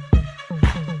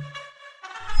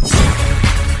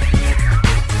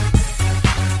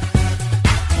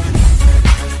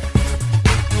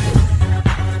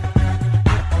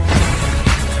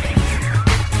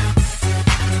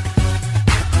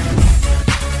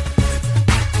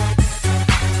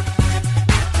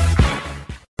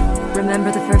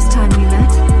 Remember the first time we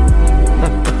met?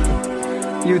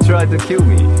 You tried to kill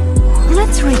me.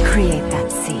 Let's recreate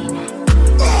that scene.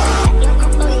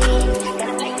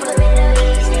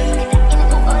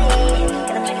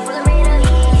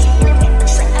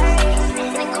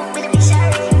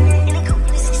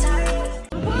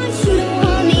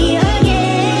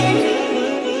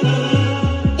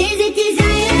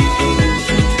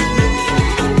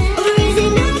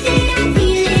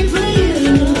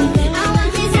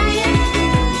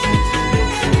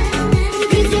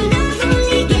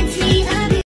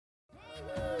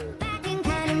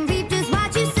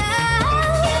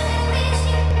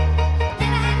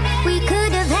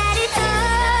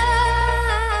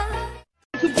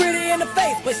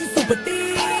 But she's super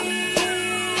thick.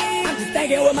 I'm just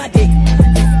thinking with my dick.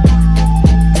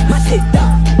 My shit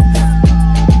done.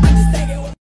 I'm just thinking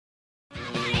with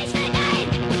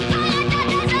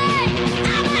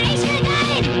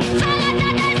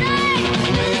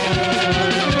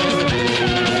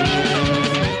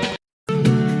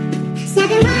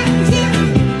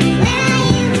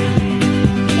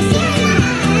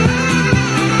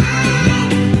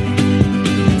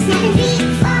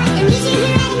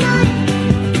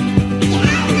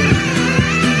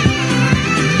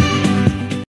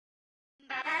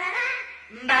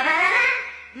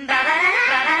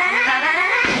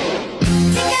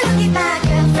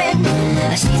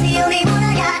she's the only one I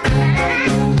got.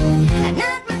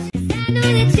 Not much. I know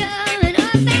that you're an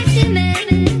old-fashioned man.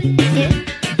 Yeah.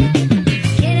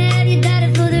 Can I have your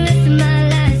daughter for the rest of my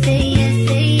life? Say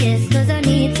yes, 'cause I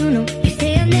need to know. You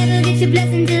say I'll never get your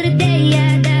blessing till the day I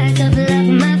die. Tough love,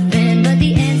 my friend, but the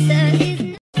answer is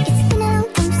no. It's been a long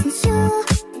time since you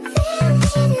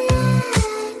fell in love.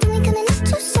 Do we come and let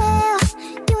yourself?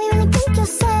 Do we really think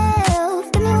yourself?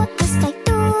 Tell me what must I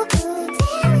do? Tell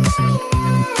my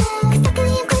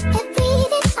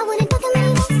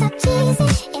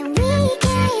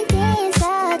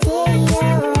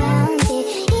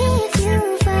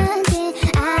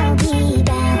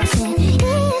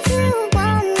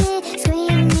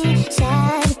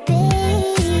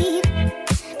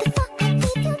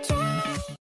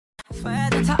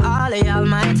all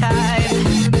my time.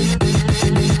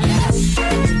 Yes.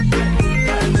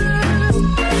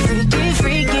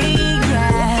 Freaky,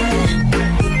 yeah.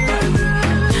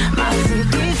 My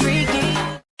freaky.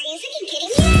 Are you freaking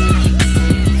kidding me?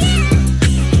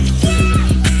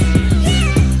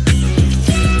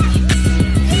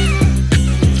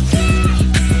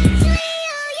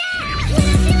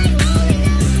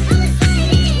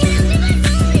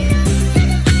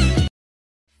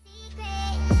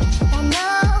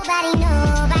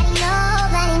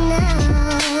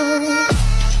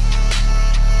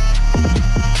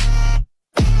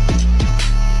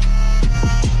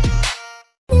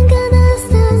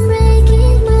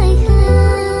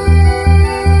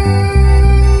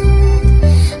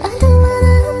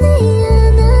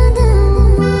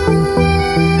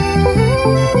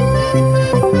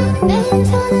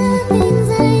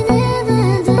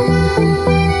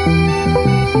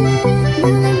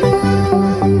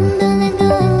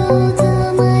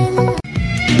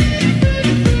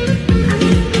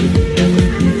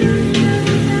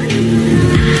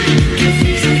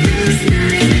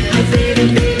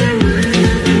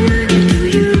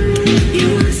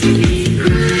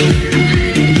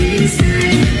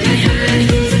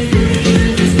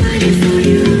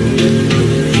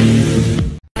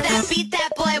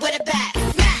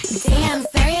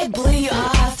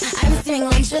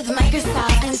 with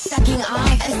Microsoft and sucking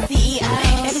off a CEO.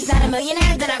 If it's not a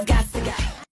millionaire, then I've got to go.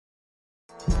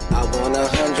 I want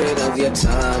 100 of your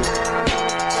time,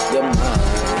 your mind.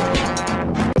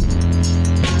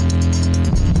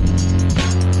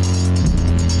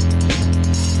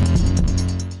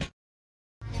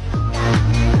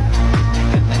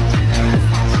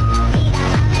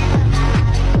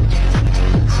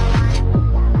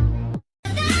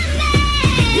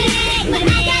 When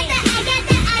I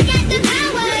got the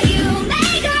power, you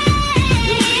make rain.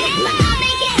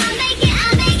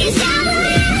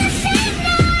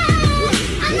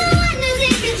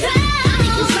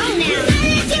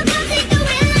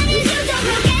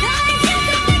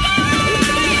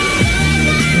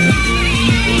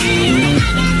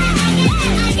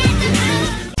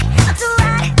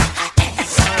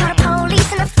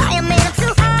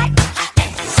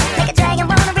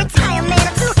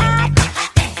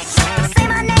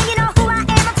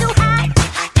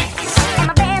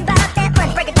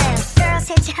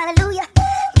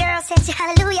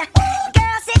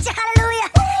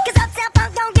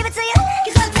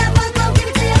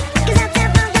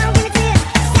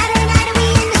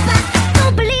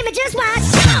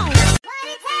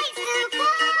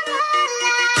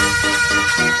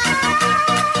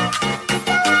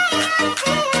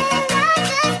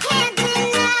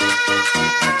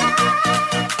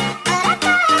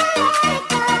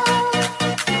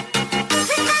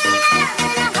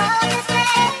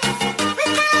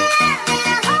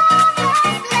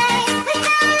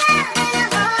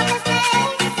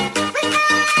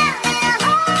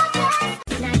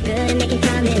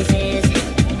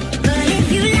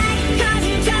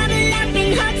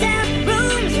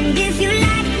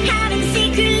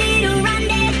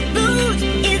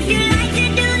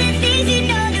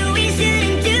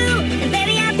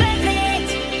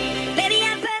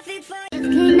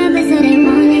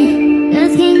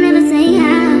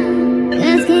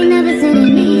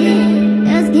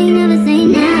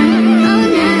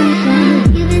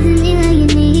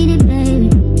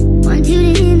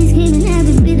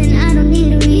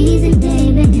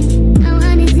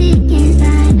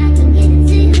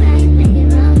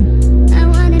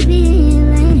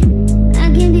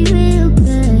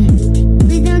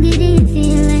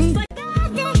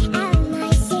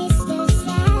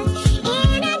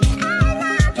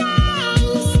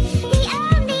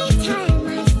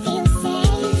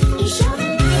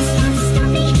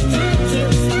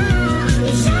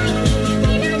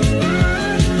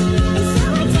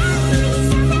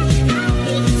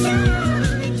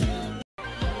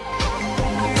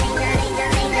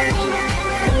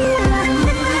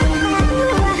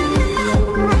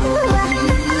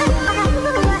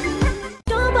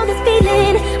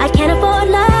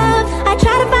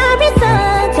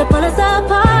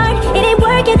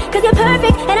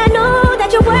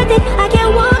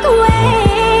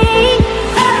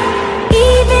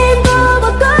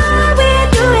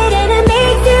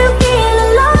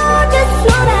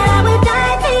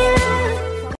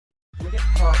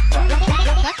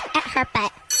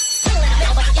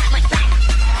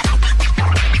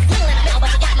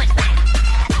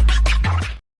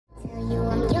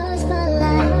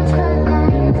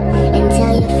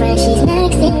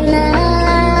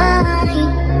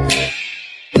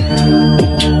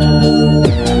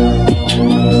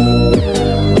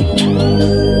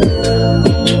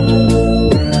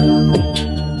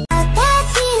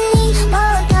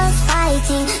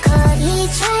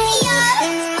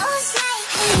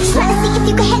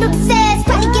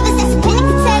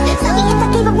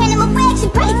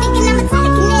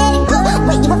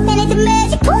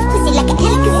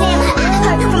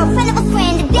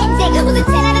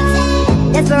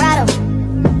 desperado,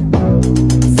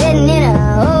 sitting in a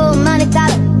old Monte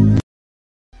Carlo.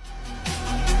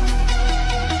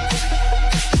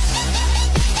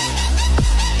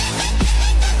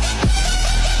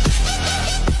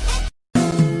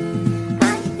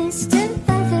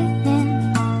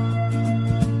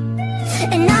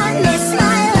 And I miss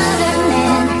my lover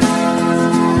man.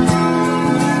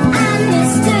 I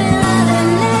miss her lover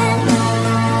man.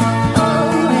 Oh,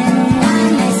 and I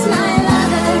miss my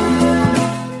lover.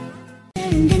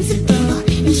 Invincible,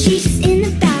 and she's just in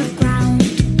the background.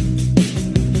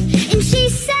 And she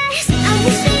says, I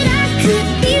wish that I could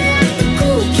be like the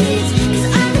cool kids, 'cause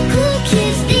all the cool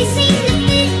kids, they seem to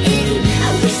fit in. I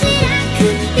wish that I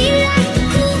could be like the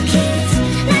cool kids,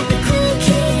 like the cool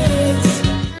kids.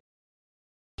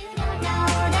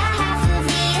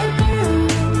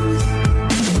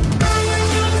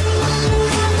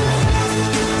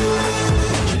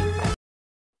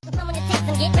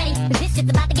 Get ready, 'cause this shit's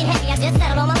about to get heavy. I just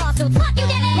settled all my lawsuits. Fuck you,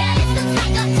 Devin. Now this looks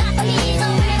like a job for me. So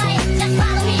wherever I am, just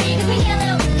follow me, 'cause we need a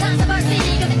little controversy,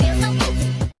 'cause it feels so empty.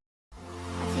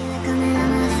 I feel it coming on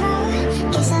my throat.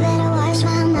 Guess I better wash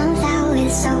my mouth out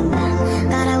with soap.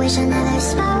 God, I wish I never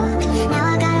spoke. Now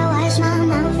I gotta wash my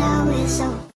mouth out with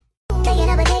soap. Taking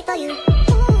up a cake for you.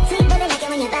 Sweet, but I like it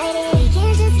when you bite it. We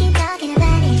can't just keep talking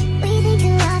about it. We think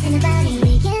too often about it.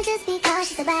 We can't just be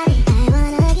cautious about it. I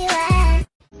wanna hug you out.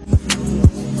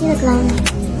 You look lonely.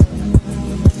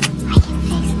 I can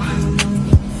fix that.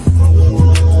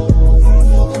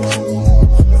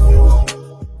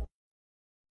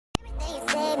 Everything you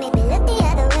say made me look the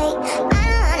other way. I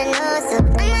don't wanna know, so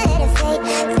I'ma let it fade.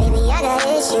 Baby, I got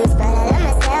issues, but I love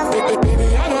myself. Baby,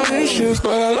 I got issues,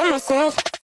 but I love myself. I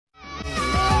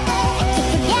keep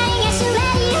forgetting you're so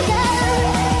ready to go.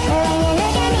 But when you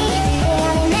look at me, the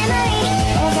only memory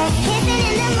is us kissing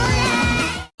in the moonlight.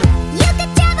 You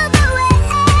could travel the world,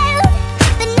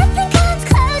 but nothing comes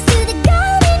close to the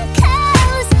golden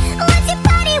coast. Once you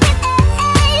party with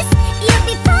us, you'll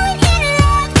be falling in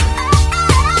love.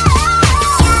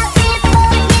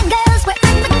 California girls were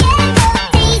unforgettable.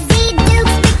 Daisy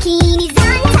Dukes, bikinis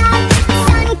on top.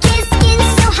 Sun-kissed skin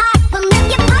so hot, we'll make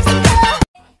your popsicle.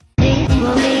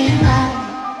 We'll be in love.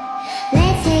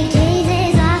 Let's take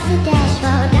Jesus off the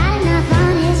dashboard. Got enough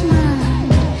on his mind.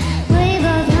 We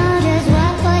both know just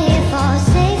what we're here for.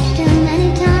 Saved too many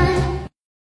times.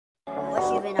 What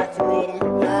you been up to, Aiden?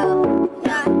 Yo,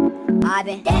 I've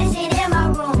been dancing in my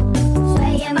room,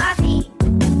 swaying my feet,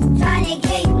 trying to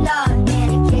get you love and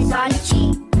a kiss on the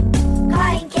cheek.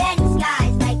 Cotton candy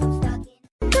skies like I'm stuck in.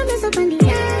 Come up on the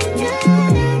yeah.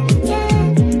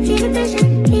 Feel the pressure,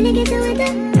 feeling get to it.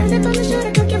 Hands up on my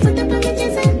shoulder, cook your foot up on the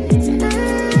dresser. So I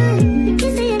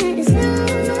kiss you like the slow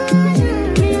motion.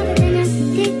 Feel everything else.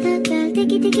 Tick tock, girl,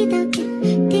 ticky ticky tock,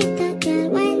 tick tock, girl,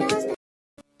 wind those.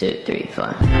 2, 3,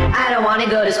 4. I don't wanna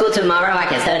go to school tomorrow. I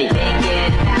can study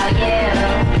thinking about you,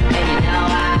 and you know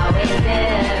I always do.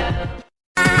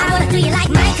 I wanna do you like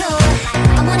Michael.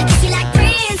 I wanna kiss you like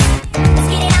Prince. Let's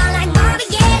get it on like Marvin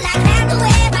Gaye, like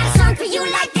Hathaway. Write a song for you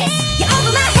like this. You're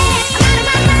over my head, I'm out of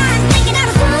my mind. Thinking I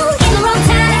was wrong in the wrong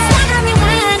time. It's like I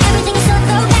rewind, everything is so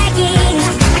throwbacky.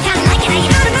 I kinda like it how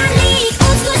you're out of my league.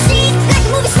 Old school chic, like a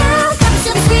movie star. Top of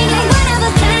silver screen, like one of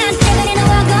a kind. Living in a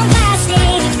world gone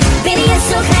plastic. Baby, you're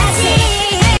so classy.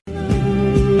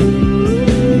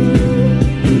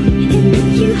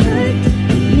 You hurt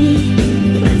me,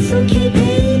 that's okay,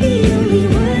 baby. Only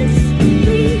once,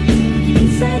 please.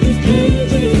 Inside these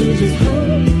pages, you just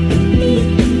hold me.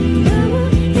 I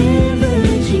won't ever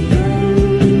let you go.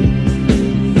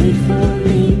 Wait for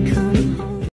me, come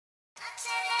home.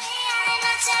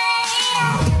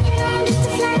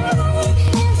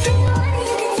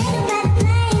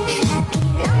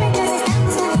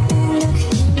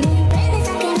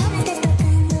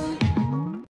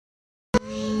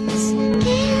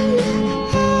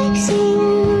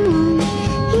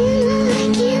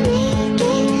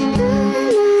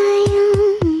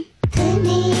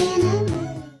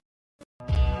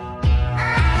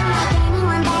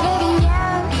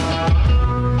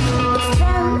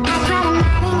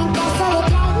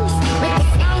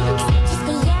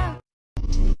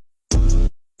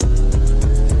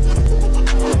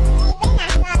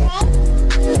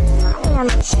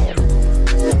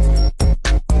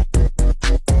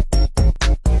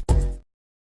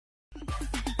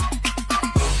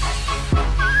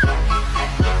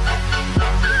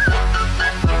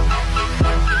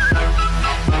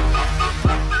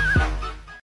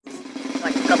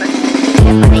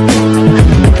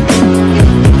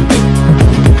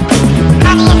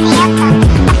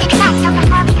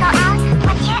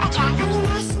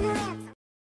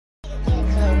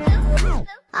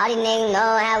 All these niggas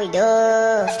know how we do. Know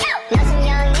some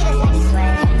young niggas like to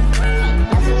swear.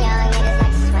 Know some young niggas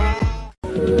like to swear.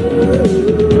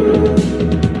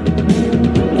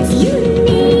 It's you and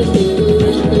me.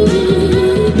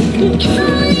 If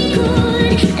only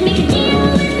could, I'd make a deal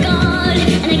with God,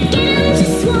 and I'd get him to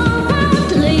swap out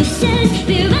the laces.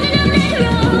 Be running up that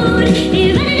road, be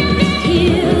running up that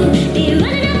hill, be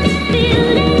running up that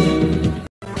building.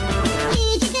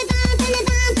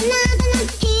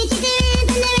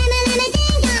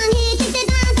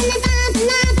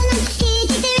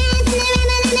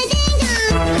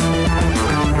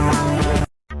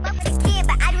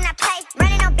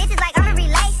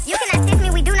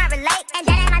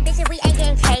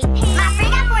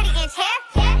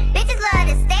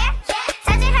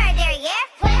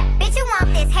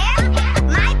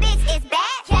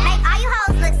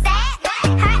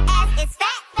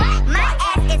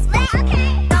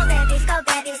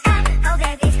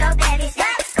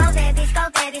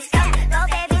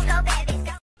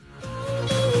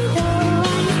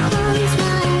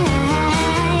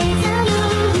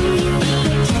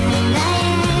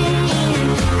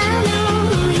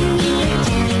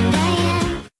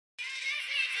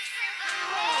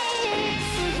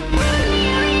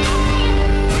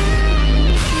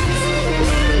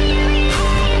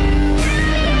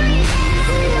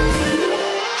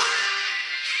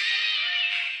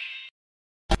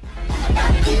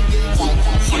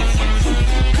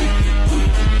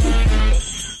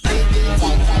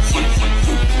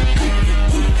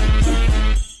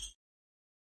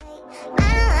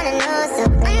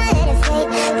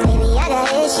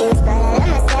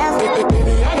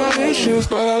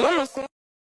 But I love myself.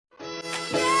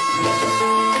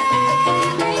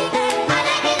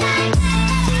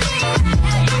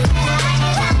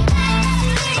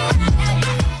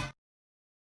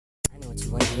 I know what you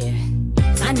want here.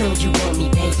 I know you want me,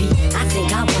 baby. I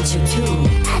think I want you too.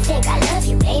 I think I love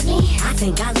you, baby. I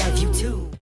think I love you too.